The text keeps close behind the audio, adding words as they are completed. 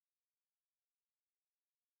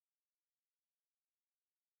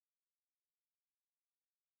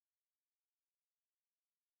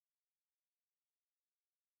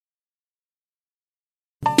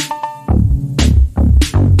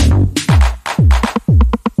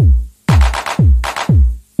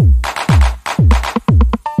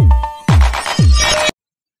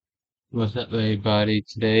What's up, everybody?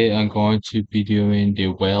 Today I'm going to be doing the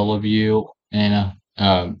whale review and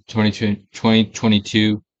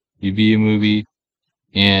 2022 review movie.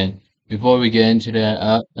 And before we get into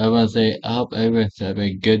that, I want to say I hope everyone's having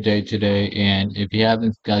a good day today. And if you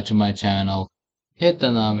haven't subscribed to my channel, hit the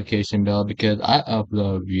notification bell because I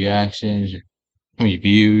upload reactions,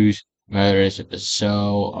 reviews, whether it's a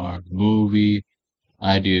show or a movie.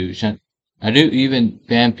 I do. I do even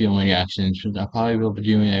fan film reactions. I probably will be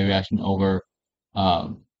doing a reaction over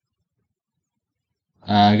um,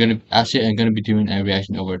 I'm gonna be doing a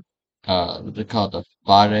reaction over what's it called, the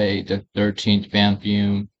Friday the 13th fan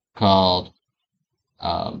film called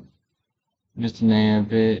um what's the name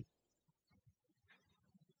of it?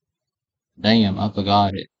 Damn, I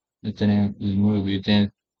forgot it. What's the name of the movie?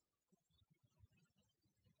 Then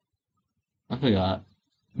I forgot.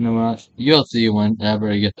 You know what? You'll see whenever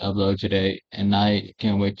it gets uploaded today, and I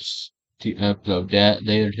can't wait to upload that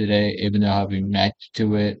later today, even though I haven't reacted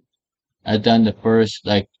to it. I've done the first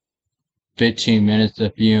like 15 minutes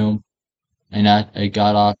of film and I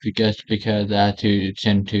got off because I had to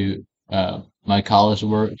attend to my college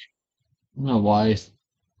work. I don't know why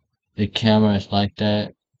the camera is like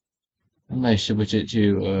that. I might switch it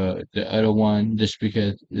to the other one just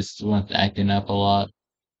because this one's acting up a lot.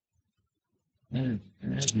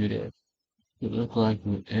 Let's do this. It look like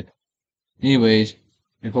it. Anyways,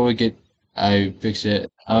 before we get I fix it,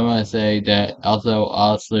 I want to say that I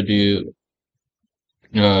also do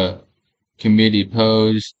uh community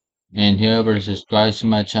posts, and whoever subscribes to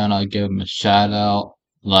my channel, I give them a shout out.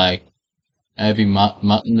 Like every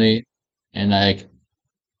monthly, and like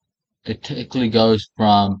it typically goes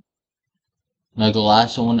from like the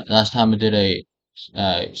last time I did a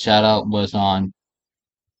shout out was on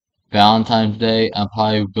Valentine's Day. I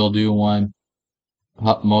probably will do one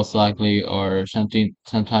most likely or something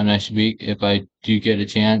sometime next week if I do get a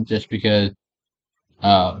chance. Just because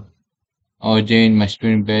uh or during my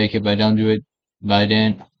spring break, if I don't do it by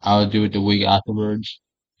then, I'll do it the week afterwards.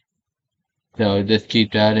 So just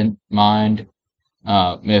keep that in mind.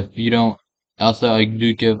 If you don't, also I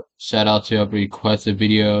do give shout out to every requested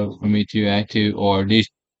video for me to react to, or at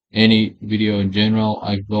least any video in general.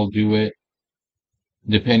 I will do it,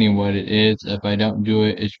 depending what it is. If I don't do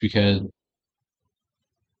it, it's because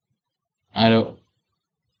I don't,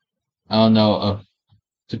 I don't know.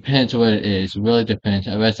 Depends what it is. It really depends.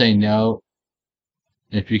 If I say no,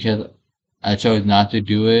 it's because I chose not to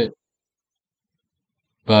do it.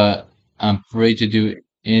 But I'm free to do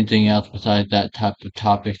anything else besides that type of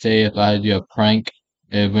topic. Say if I do a prank,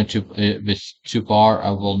 if it's too far,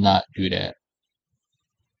 I will not do that.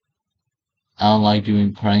 I don't like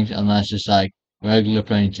doing pranks unless it's like regular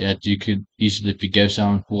pranks that you could easily forgive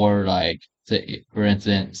someone for, like say, for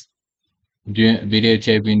instance, doing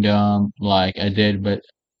videotaping them like I did, but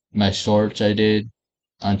my shorts I did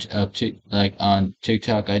on like on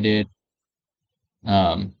TikTok I did.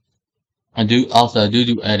 Um, I do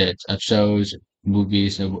edits of shows,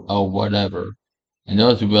 movies, or whatever, and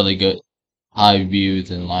those are really good, high views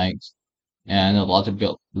and likes, and lots of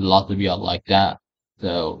people like that.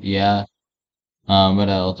 So yeah. What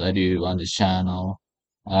else I do on this channel?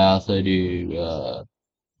 I also do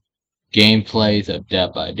gameplays of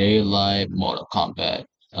Dead by Daylight, Mortal Kombat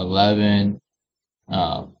 11,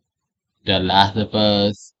 um, The Last of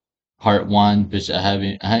Us Part 1, which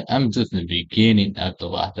I'm just in the beginning of The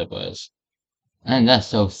Last of Us. And that's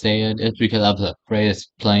so sad. It's because I was afraid of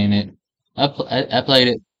playing it. I played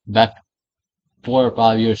it back 4 or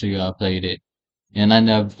 5 years ago. I played it, and I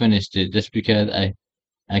never finished it just because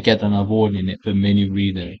I kept on avoiding it for many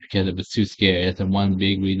reasons because it was too scary. That's the one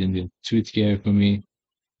big reason. It's too scary for me,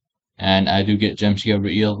 and I do get jump scared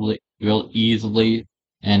real easily.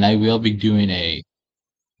 And I will be doing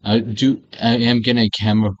I am getting a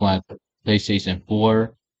camera for my PlayStation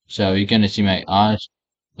 4, so you're gonna see my eyes,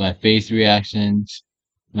 my face reactions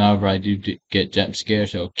whenever I get jump scared.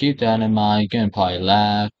 So keep that in mind. You're gonna probably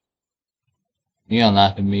laugh. You're gonna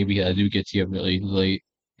laugh at me because I do get scared really easily,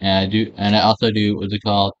 and I also do what's it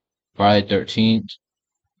called, Friday 13th.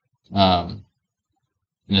 Um,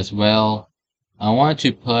 as well. I want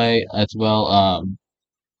to play as well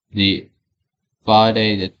the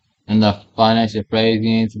Friday the and the Five Nights at Freddy's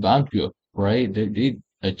games, but I'm too afraid. They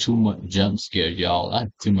are too much jump scares, y'all. I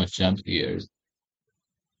have too much jump scares.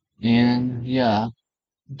 And yeah,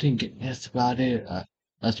 I think that's about it.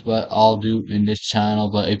 That's what I'll do in this channel.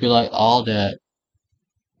 But if you like all that,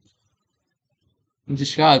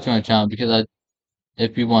 subscribe to my channel because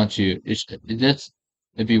if you want to, it's just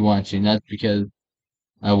if you want to, not because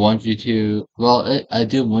I want you to, well, I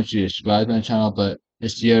do want you to subscribe to my channel, but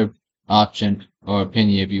it's your option or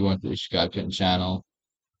opinion if you want to subscribe to the channel.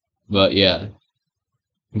 But yeah,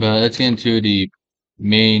 but let's get into the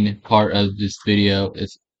main part of this video.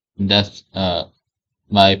 Is that's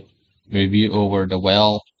my review over The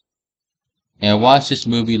Whale. And I watched this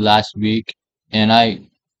movie last week, and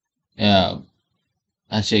uh,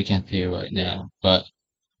 actually I can't tell you right now, but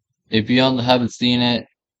if you haven't seen it,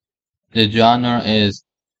 the genre is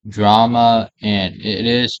drama, and it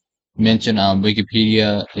is mentioned on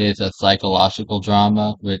Wikipedia is a psychological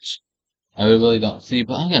drama, which I really don't see.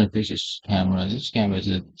 But I'm gonna fix this camera. This camera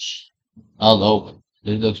is all over.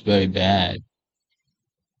 It looks very bad.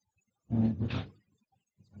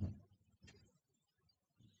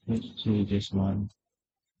 Let's see this one.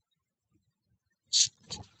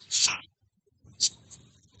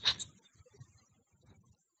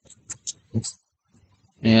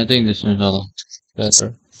 Yeah, I think this one's a little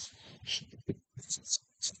better.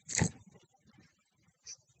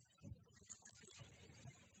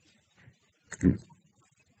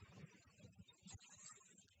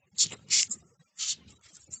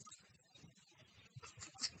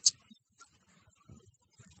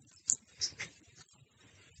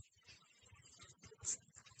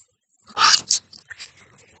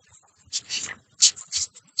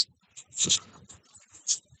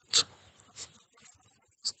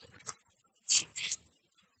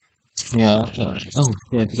 Yeah. Oh,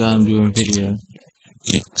 yeah, because I'm doing video.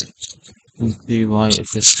 Let's see why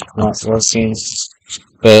it's just not working.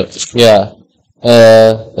 But yeah,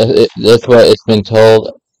 that's what it's been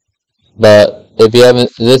told. But if you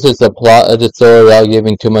haven't, this is the plot of the story without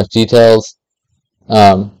giving too much details.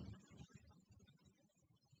 Um,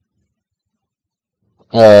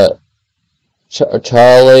 uh,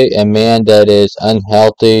 Charlie, a man that is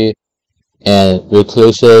unhealthy and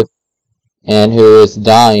reclusive and who is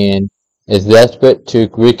dying, is desperate to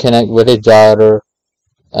reconnect with his daughter,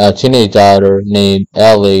 a teenage daughter named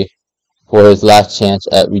Ellie, for his last chance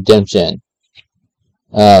at redemption.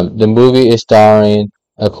 The movie is starring,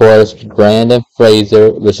 of course, Brandon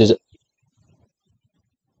Fraser, which is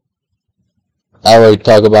I will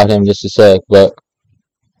talk about him in just a sec, but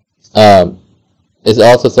um, it's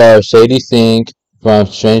also stars Shady Sink from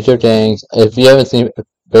Stranger Things. If you haven't seen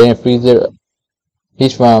Brandon Fraser,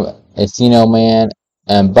 he's from Encino Man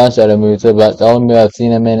and a bunch of other movies, but the only movie I've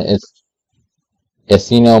seen him in is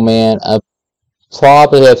Encino Man. I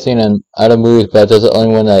probably have seen him in other movies, but that's the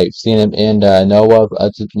only one I've seen him in that I know of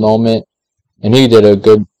at the moment. And he did a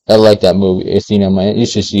good. I like that movie, Encino Man. You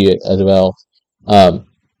should see it as well. Um,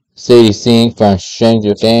 Sadie Sink from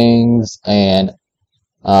Stranger Things and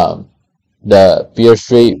um, the Fear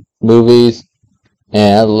Street movies,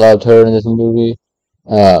 and I loved her in this movie.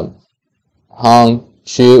 Um, Hong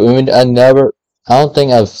Chu. I don't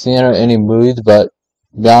think I've seen her in any movies, but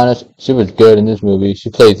to be honest, she was good in this movie. She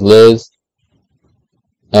plays Liz.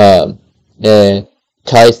 Um, and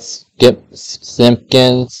Ty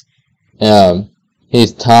Simpkins. Um,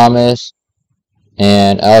 he's Thomas,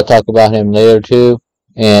 and I'll talk about him later too.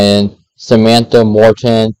 And Samantha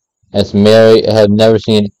Morton as Mary. I have never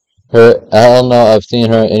seen her. I don't know. I've seen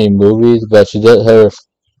her in any movies, but she does her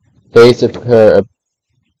face of her.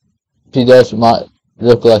 She does not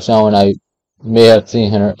look like someone I may have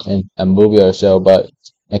seen her in a movie or so, but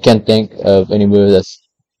I can't think of any movie that's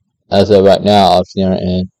as of right now I've seen her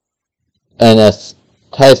in. And as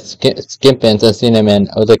Ty Skimpins, I've seen him in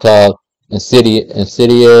what's it called?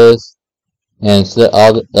 Insidious, and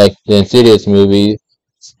all like the Insidious movie,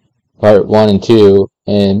 part 1 and 2.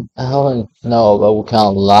 And I don't know about what kind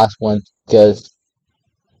of the last one because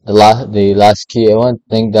the last key. I don't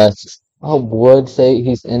think that's. I would say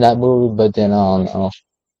he's in that movie, but then I don't know.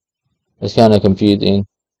 It's kind of confusing.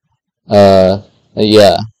 Uh,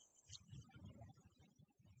 yeah.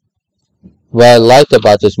 What I liked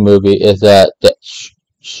about this movie is that the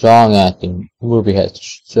strong acting. The movie has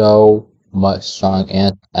so much strong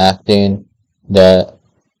acting that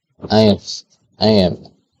I am, I am.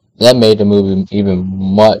 That made the movie even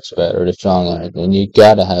much better. The strong acting. You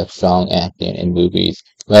gotta have strong acting in movies,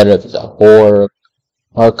 whether if it's a horror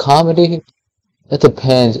or a comedy. It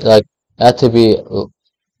depends. Like, you have to be.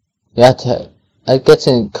 You have to. I guess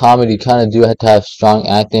in comedy, you kind of do have to have strong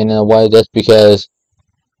acting in a way, just because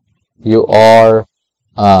you are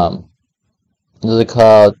um what's it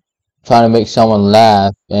called, trying to make someone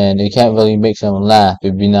laugh, and you can't really make someone laugh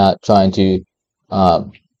if you're not trying to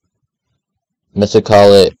um let's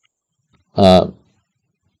call it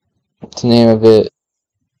what's the name of it,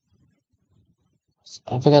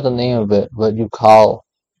 I forgot the name of it, what you call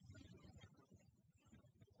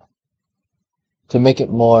to make it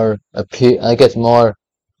more appeal, I guess more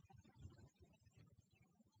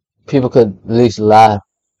people could at least laugh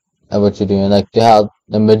at what you're doing, like how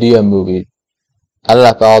the Medea movie, I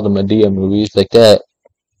like all the Medea movies like that.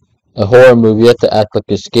 A horror movie, you have to act like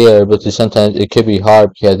you're scared, but sometimes it could be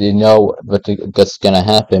hard because you know what's gonna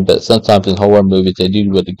happen. But sometimes in horror movies, they do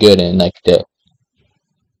really good and like that.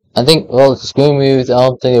 I think well, scream movies, I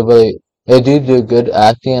don't think they do good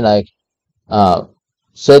acting. Like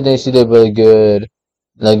Sydney, she did really good.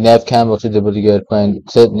 Like Nev Campbell, she did really good playing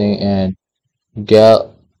Sydney, and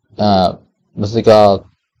Gail, what's it called?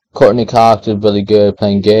 Courtney Cox did really good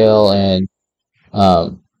playing Gail, and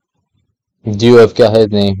um, do forgot his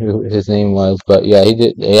name, who his name was, but yeah, he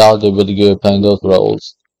did. They all did really good playing those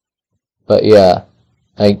roles. But yeah,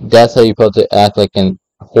 like that's how you're supposed to act like in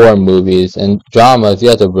horror movies and dramas. You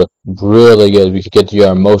have to be really good. You get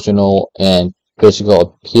your emotional and physical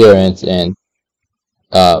appearance and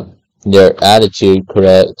uh, their attitude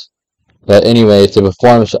correct. But anyways, the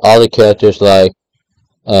performance, all the characters like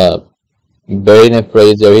uh, Braden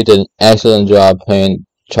Fraser, he did an excellent job playing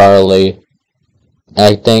Charlie.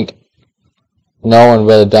 I think no one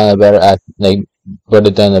really done a better act, like would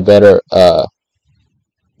have done a better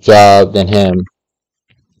job than him.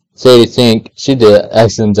 Sadie Sink, she did an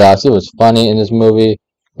excellent job. She was funny in this movie.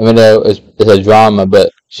 I mean, it's a drama,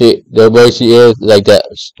 but the way she is, like that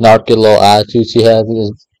snarky little attitude she has in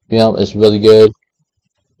this film, is really good.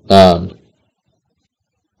 Um,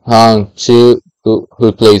 Hong Chu,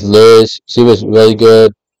 who plays Liz, she was really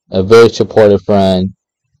good. A very supportive friend,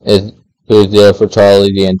 is who's there for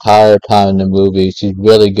Charlie the entire time in the movie. She's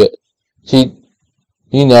really good. She,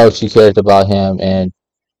 she cares about him, and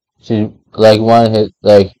she like one of his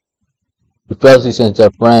like, especially since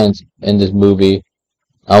they're friends in this movie.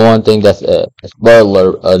 I won't think that's a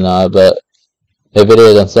spoiler or not, but if it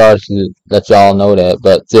is, I'm sorry to let y'all know that.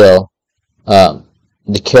 But still, um,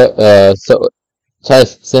 so Ty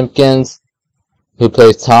Simpkins, who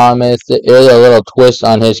plays Thomas, there is a little twist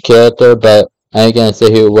on his character, but I ain't gonna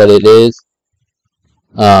say what it is.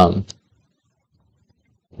 Um,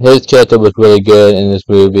 his character was really good in this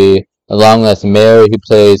movie, along with Mary, who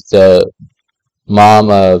plays the mom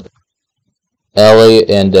of Ellie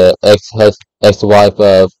and the ex-wife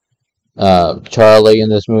of Charlie in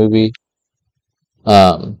this movie.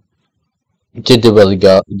 Um, she did really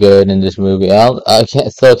good in this movie.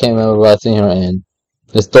 Still can't remember what I've seen her in.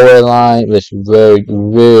 The storyline was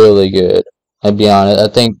really good. I'll be honest.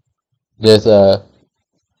 I think this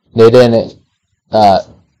they didn't uh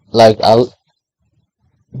like I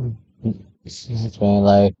man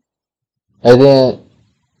like I didn't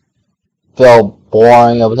feel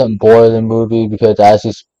boring. I wasn't bored of the movie because I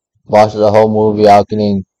actually watched the whole movie out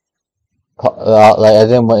getting like I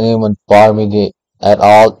didn't want anyone to bother me at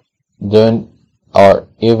all during or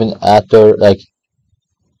even after like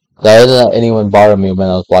I didn't let anyone bother me when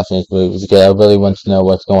I was watching this movie because I really wanted to know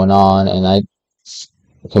what's going on and I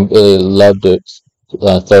completely loved the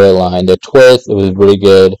storyline. The twist it was really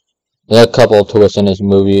good. There are a couple of twists in this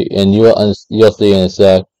movie and you'll see in a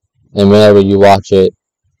sec. And whenever you watch it,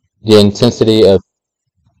 the intensity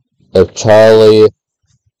of Charlie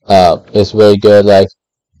is really good. Like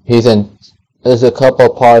he's in. There's a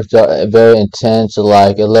couple of parts that are very intense,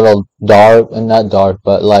 like a little dark, and not dark,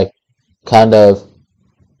 but like kind of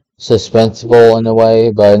suspenseful in a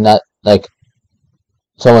way, but not like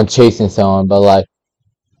someone chasing someone, but like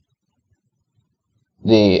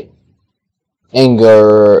the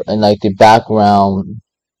anger and like the background,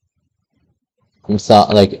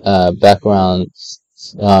 background.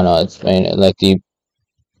 I don't know. It's like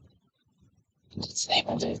what's the name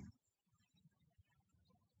of it?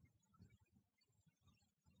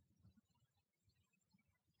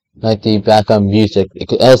 Like the background music.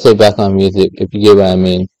 I'll say background music if you get what I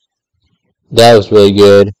mean. That was really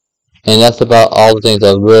good. And that's about all the things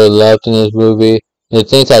I really loved in this movie. The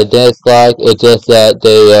things I dislike is just that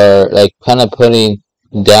they are like kind of putting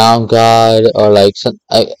down God or like some.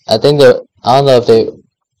 I think they're. I don't know if they.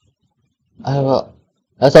 I don't know.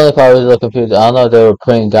 That's the only part I was a little confused. I don't know if they were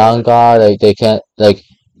putting down God. Like they can't. Like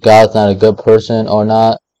God's not a good person or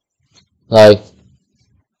not. Like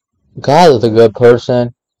God is a good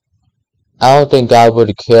person. I don't think God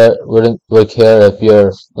would care if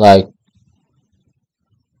you're like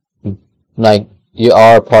you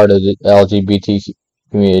are part of the LGBT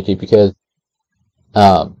community because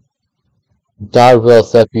um, God will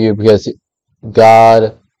accept you because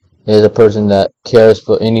God is a person that cares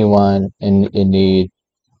for anyone in need,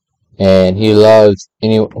 and He loves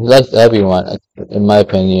everyone, in my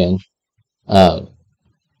opinion. Um,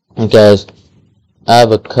 because I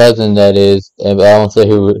have a cousin that is, and I won't say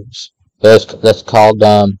who. Let's call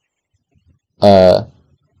them uh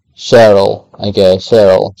Cheryl. I guess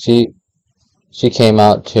Cheryl. She came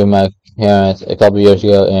out to my parents a couple years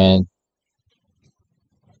ago, and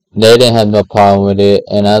they didn't have no problem with it,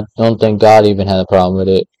 and I don't think God even had a problem with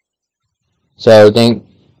it. So I think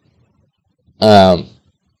um,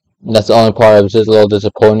 that's the only part I was just a little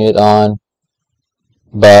disappointed on.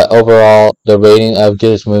 But overall, the rating of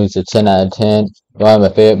this movie is a 10 out of 10. One of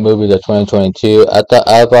my favorite movies of 2022. I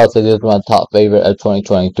thought this was my top favorite of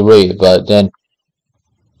 2023, but then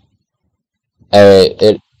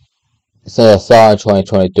it so I saw in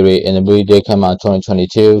 2023, and the movie did come out in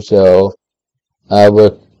 2022. So I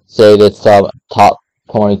would say that's top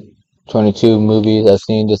 2022 movies I've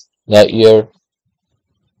seen that year.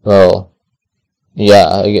 Well, yeah,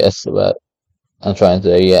 I guess, but I'm trying to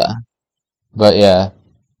say yeah. But yeah.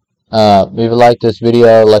 If you like this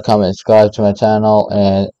video, like, comment, subscribe to my channel,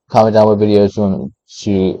 and comment down what videos you want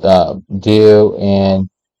to do. And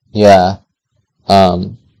yeah,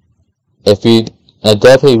 um, if you, I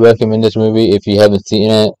definitely recommend this movie if you haven't seen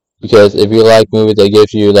it, because if you like movies that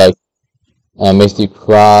gives you like makes you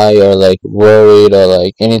cry or like worried or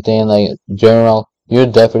like anything like general, you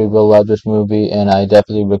definitely will love this movie, and I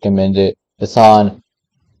definitely recommend it. It's on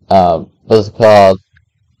what's it called,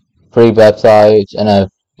 free websites, and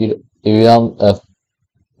if you don't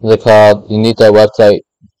what's it called, you need that website.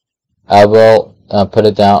 I will put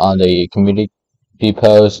it down on the community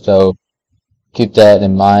post, so keep that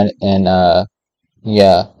in mind. And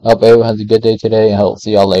yeah, hope everyone has a good day today, and hope to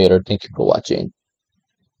see y'all later. Thank you for watching.